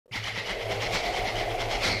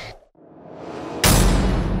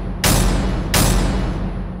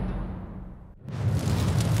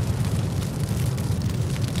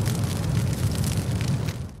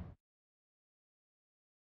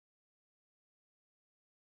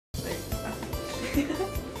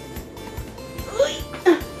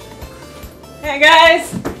Hey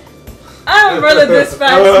guys, I'm Brother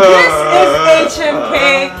Dispatch. This is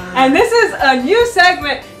HMK, and this is a new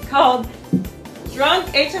segment called Drunk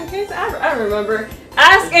HMKs? I remember.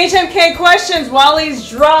 Ask HMK questions while he's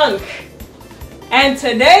drunk. And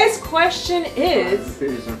today's question is...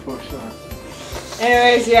 beers and 4 shots.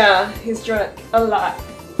 Anyways, yeah, he's drunk a lot.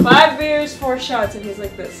 5 beers, 4 shots, and he's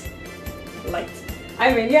like this. Light.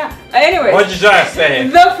 I mean, yeah. Anyways. What did you try to say?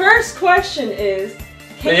 The first question is...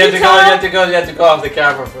 You have to go off the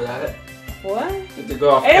camera for that. What? You have to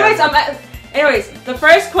go off camera. Anyways, the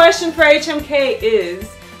first question for HMK is...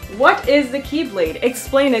 What is the Keyblade?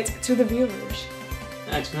 Explain it to the viewers.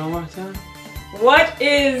 Ask me one more time. What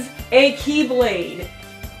is a Keyblade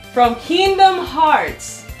from Kingdom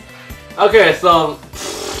Hearts? Okay, so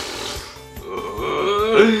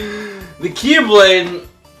the Keyblade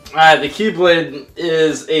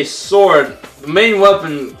is a sword, the main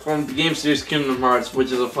weapon from the game series Kingdom Hearts,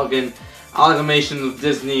 which is a fucking amalgamation of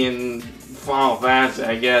Disney and Final Fantasy,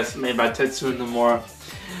 I guess, made by Tetsuya Nomura.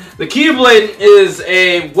 The Keyblade is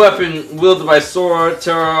a weapon wielded by Sora,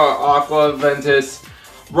 Terra, Aqua, Ventus,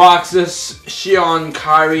 Roxas, Shion,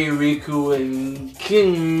 Kairi, Riku, and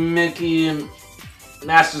King Mickey,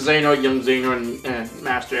 Master Xeno, Young Xeno, and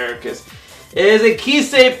Master Ericus. It is a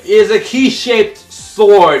key-shaped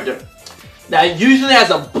sword that usually has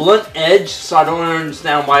a blunt edge, so I don't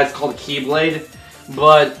understand why it's called a Keyblade.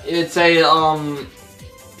 But it's a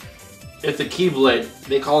Keyblade.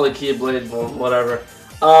 They call it Keyblade, but whatever.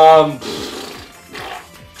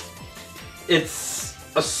 It's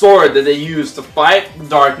a sword that they use to fight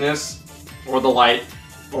darkness, or the light,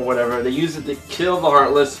 or whatever. They use it to kill the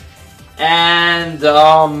Heartless, and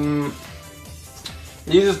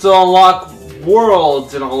they use it to unlock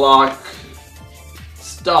worlds and unlock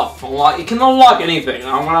stuff. It can unlock anything.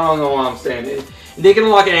 I don't know what I'm saying. They can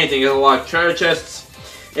unlock anything. It can unlock treasure chests.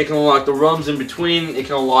 It can unlock the rooms in between. It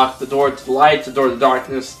can unlock the door to the light, the door to the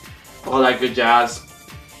darkness, all that good jazz.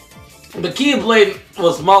 The Keyblade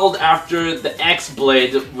was modeled after the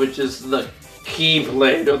X-Blade, which is the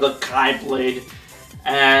Keyblade, or the Kai Blade.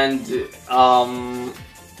 And,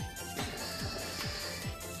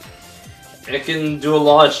 it can do a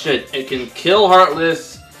lot of shit. It can kill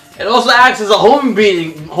Heartless. It also acts as a homing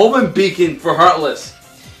beacon for Heartless.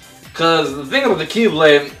 Because the thing about the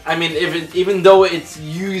Keyblade, I mean, even though it's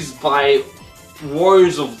used by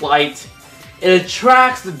Warriors of Light, it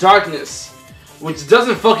attracts the darkness. Which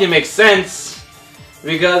doesn't fucking make sense,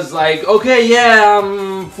 because like, okay, yeah,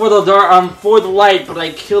 I'm for the light, but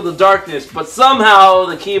I kill the darkness. But somehow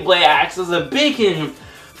the Keyblade acts as a beacon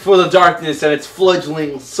for the darkness and its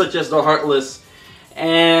fledglings, such as the Heartless.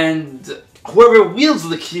 And whoever wields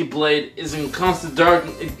the Keyblade is in constant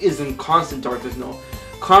darkness.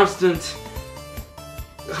 Constant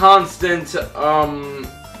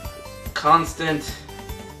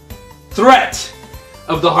threat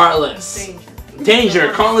of the Heartless. Constant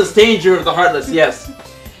danger of the Heartless, yes.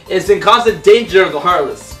 It's in constant danger of the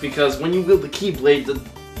Heartless, because when you wield the Keyblade,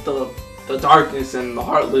 the darkness and the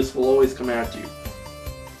Heartless will always come after you.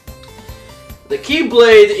 The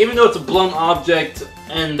Keyblade, even though it's a blunt object,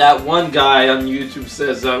 and that one guy on YouTube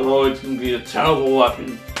says that, oh, it's gonna be a terrible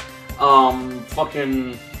weapon.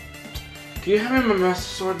 Fucking... Do you have him a Master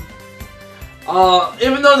Sword?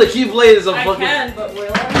 Even though the Keyblade is a fucking... I can, but will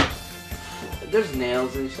I? There's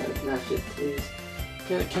nails and shit. That shit, please.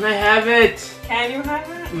 Can I have it? Can you have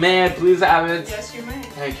it? May I please have it? Yes, you may.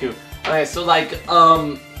 Thank you. Okay, so like,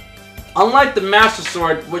 unlike the Master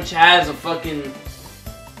Sword, which has a fucking...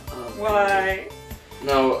 Why?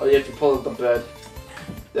 No, you have to pull up the bed.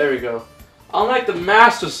 There we go. Unlike the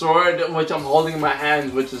Master Sword, which I'm holding in my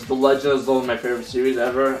hands, which is The Legend of Zelda, my favorite series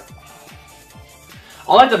ever.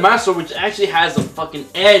 Unlike the Master Sword, which actually has a fucking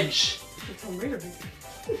edge. It's a weird.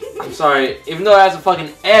 I'm sorry, even though it has a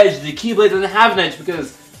fucking edge, the Keyblade doesn't have an edge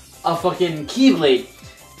because a fucking Keyblade,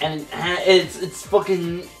 and it's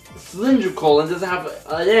fucking cylindrical and doesn't have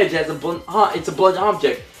an edge. It's a blunt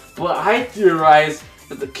object. But I theorize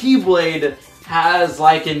that the Keyblade has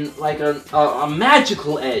like a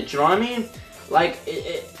magical edge. You know what I mean? Like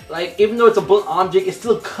even though it's a blunt object, it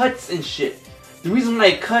still cuts and shit. The reason why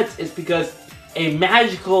it cuts is because a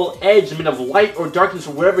magical edge made of light or darkness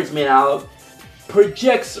or whatever it's made out of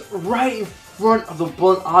projects right in front of the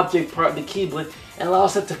blunt object part of the Keyblade and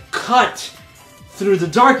allows it to cut through the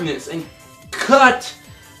darkness and cut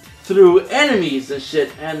through enemies and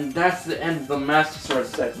shit. And that's the end of the Master Sword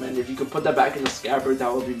segment. If you could put that back in the scabbard,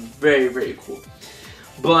 that would be very, very cool.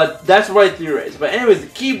 But that's what I theorize. But anyways, the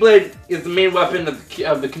Keyblade is the main weapon of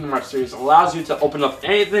the Kingdom Hearts series. It allows you to open up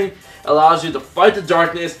anything, allows you to fight the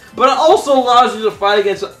darkness, but it also allows you to fight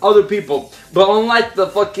against other people. But unlike the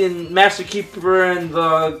fucking Master Keeper and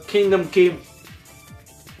the Kingdom Key,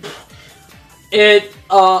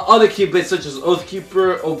 other Keyblades such as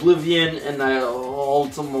Oathkeeper, Oblivion, and the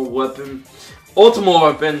Ultimate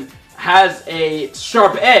Weapon has a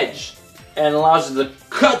sharp edge and allows you to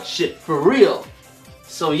cut shit for real.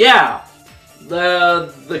 So yeah,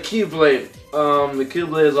 the Keyblade, the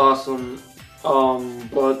Keyblade is awesome.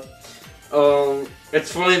 But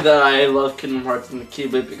it's funny that I love Kingdom Hearts and the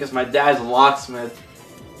Keyblade because my dad's a locksmith,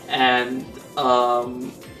 and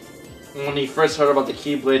when he first heard about the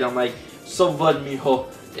Keyblade, I'm like, so what, mijo?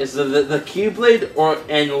 Is the Keyblade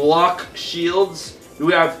and lock shields? Do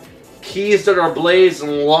we have keys that are blades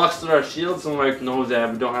and locks that are shields? I'm like, no,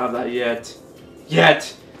 Dad, we don't have that yet.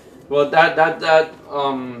 Well,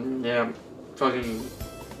 yeah, fucking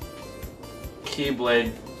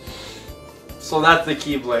Keyblade. So that's the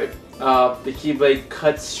Keyblade. The Keyblade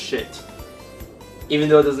cuts shit, even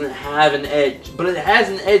though it doesn't have an edge. But it has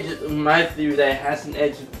an edge, in my theory, that it has an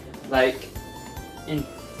edge, like, in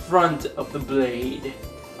front of the blade.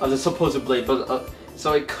 Of the supposed blade, but,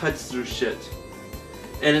 so it cuts through shit.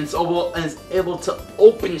 And it's able to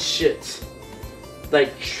open shit.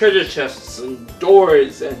 Like treasure chests and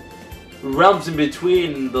doors and realms in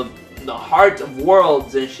between, the heart of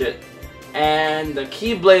worlds and shit. And the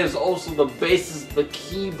Keyblade is also the basis of the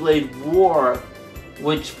Keyblade War,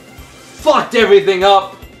 which fucked everything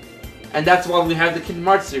up. And that's why we have the Kingdom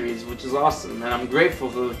Hearts series, which is awesome. And I'm grateful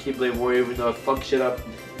for the Keyblade War, even though it fucked shit up.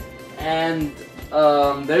 And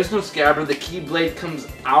there's no scabbard. The Keyblade comes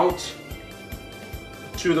out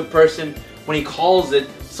to the person when he calls it,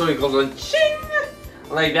 so he goes on ching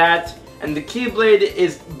like that. And the Keyblade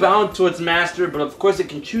is bound to its master, but of course it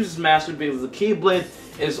can choose its master because the Keyblade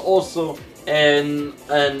is also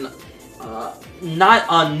not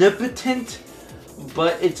omnipotent,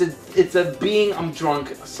 but it's a being. I'm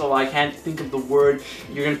drunk, so I can't think of the word.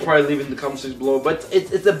 You're gonna probably leave it in the comment section below. But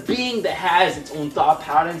it's a being that has its own thought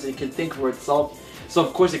patterns and it can think for itself. So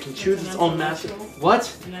of course it can choose its own master.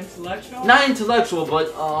 What? An intellectual? Not intellectual,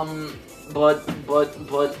 but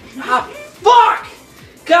fuck!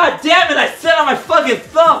 God damn it! I said on my fucking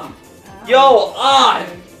thumb. Yo,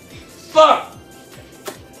 fuck.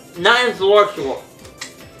 Not intellectual,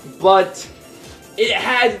 but it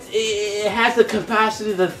has the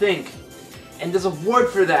capacity to think, and there's a word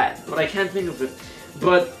for that, but I can't think of it.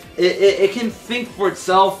 But it can think for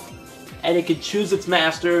itself, and it can choose its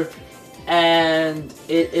master. And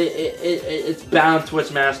it's bound to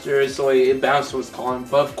its master, so it bounds to its calling.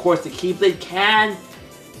 But of course, the Keyblade can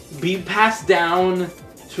be passed down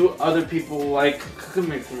to other people. Like,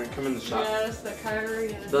 come in the shop. Yes, the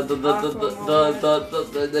Kyrie. The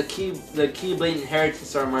Keyblade inheritance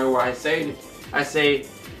ceremony, where I say,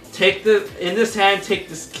 take in this hand, take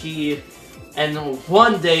this key, and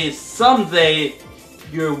one day, someday,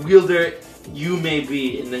 your wielder you may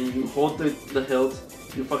be. And then you hold the hilt.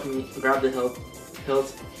 You fucking grab the hilt,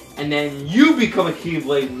 and then you become a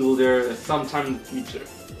Keyblade wielder sometime in the future.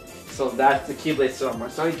 So that's the Keyblade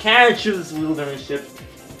ceremony. So you can choose this wieldership.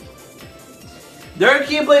 There are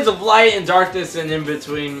Keyblades of light and darkness and in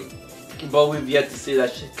between, but we've yet to see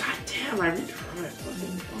that shit. God damn, I read her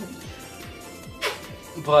fucking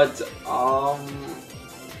phone. But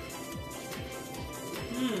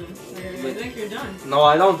I think you're done. No,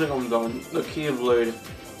 I don't think I'm done. The Keyblade.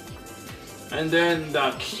 And then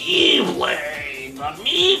the Keyblade! The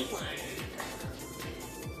Keyblade!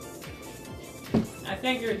 I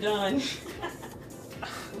think you're done.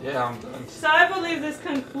 Yeah, I'm done. So I believe this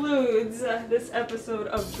concludes this episode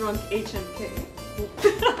of Drunk HMK.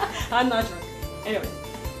 I'm not drunk. Anyway.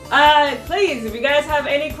 Please, if you guys have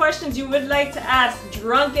any questions you would like to ask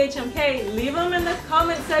Drunk HMK, leave them in the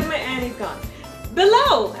comment segment and he's gone.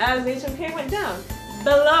 Below, as HMK went down.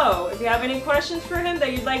 Below. If you have any questions for him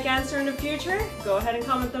that you'd like answered in the future, go ahead and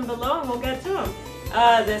comment them below and we'll get to them.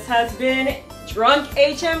 This has been Drunk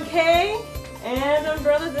HMK and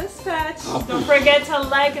Umbrella Dispatch. Don't forget to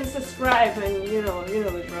like and subscribe and you know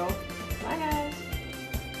the drill. Bye guys.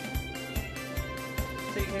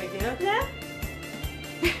 So you're gonna get up now?